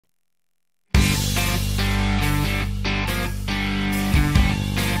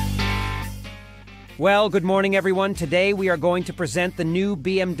Well, good morning everyone. Today we are going to present the new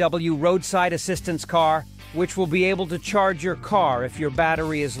BMW roadside assistance car, which will be able to charge your car if your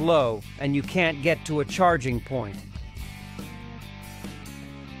battery is low and you can't get to a charging point.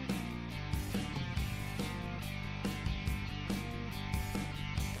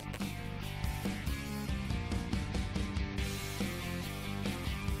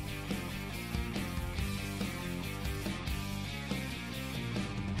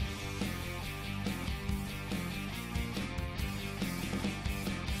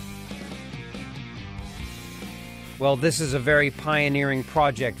 Well, this is a very pioneering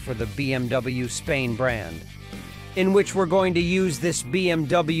project for the BMW Spain brand, in which we're going to use this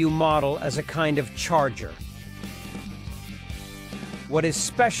BMW model as a kind of charger. What is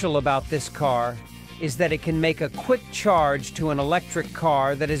special about this car is that it can make a quick charge to an electric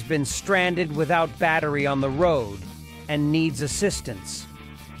car that has been stranded without battery on the road and needs assistance.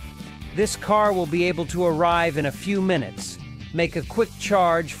 This car will be able to arrive in a few minutes, make a quick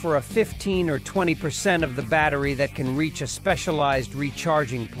charge for a 15 or 20% of the battery that can reach a specialized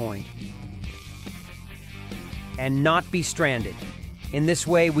recharging point, and not be stranded. In this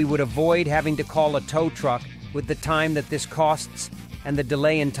way, we would avoid having to call a tow truck with the time that this costs and the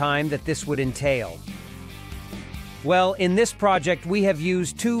delay in time that this would entail. Well, in this project, we have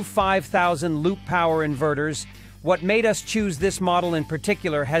used two 5,000 Luxpower inverters. What made us choose this model in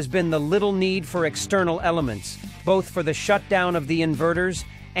particular has been the little need for external elements, both for the shutdown of the inverters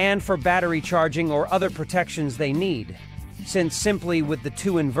and for battery charging or other protections they need. Since simply with the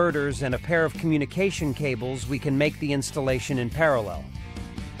two inverters and a pair of communication cables, we can make the installation in parallel.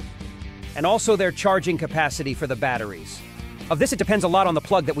 And also their charging capacity for the batteries. Of this, it depends a lot on the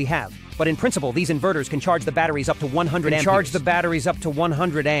plug that we have. But in principle, these inverters can charge the batteries up to 100 amperes. Charge the batteries up to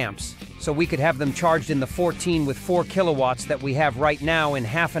 100 amps. So we could have them charged in the 14 with 4 kilowatts that we have right now in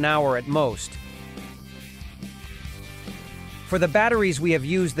half an hour at most. For the batteries, we have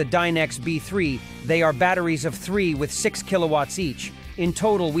used the Dyness B3. They are batteries of 3 with 6 kilowatts each. In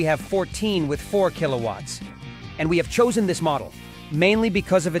total, we have 14 with 4 kilowatts. And we have chosen this model, mainly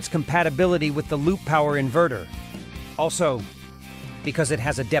because of its compatibility with the Luxpower inverter. Also, because it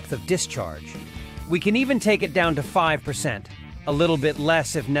has a depth of discharge. We can even take it down to 5%, a little bit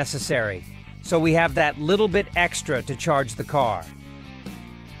less if necessary. So we have that little bit extra to charge the car.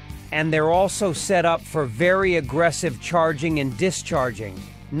 And they're also set up for very aggressive charging and discharging,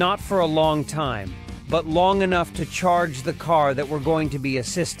 not for a long time, but long enough to charge the car that we're going to be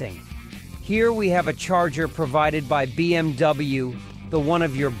assisting. Here we have a charger provided by BMW, the one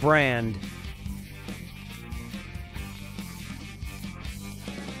of your brand,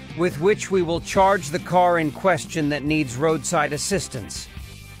 with which we will charge the car in question that needs roadside assistance.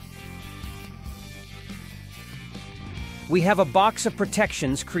 We have a box of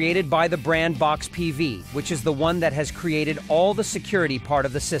protections created by the brand BoxPv, which is the one that has created all the security part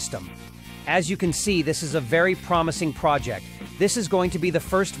of the system. As you can see, this is a very promising project. This is going to be the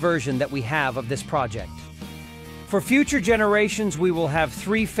first version that we have of this project. For future generations, we will have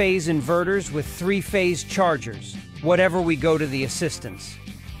 3-phase inverters with 3-phase chargers, whatever we go to the assistance.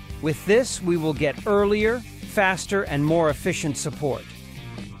 With this, we will get earlier, faster, and more efficient support.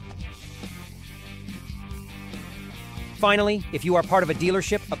 Finally, if you are part of a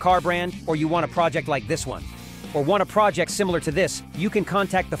dealership, a car brand, or you want a project like this one, or want a project similar to this, you can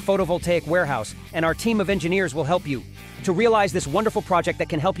contact the Photovoltaic warehouse, and our team of engineers will help you to realize this wonderful project that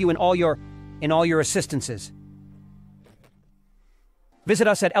can help you in all your assistances. Visit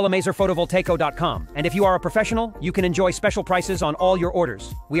us at photovoltaico.com, and if you are a professional, you can enjoy special prices on all your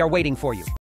orders. We are waiting for you.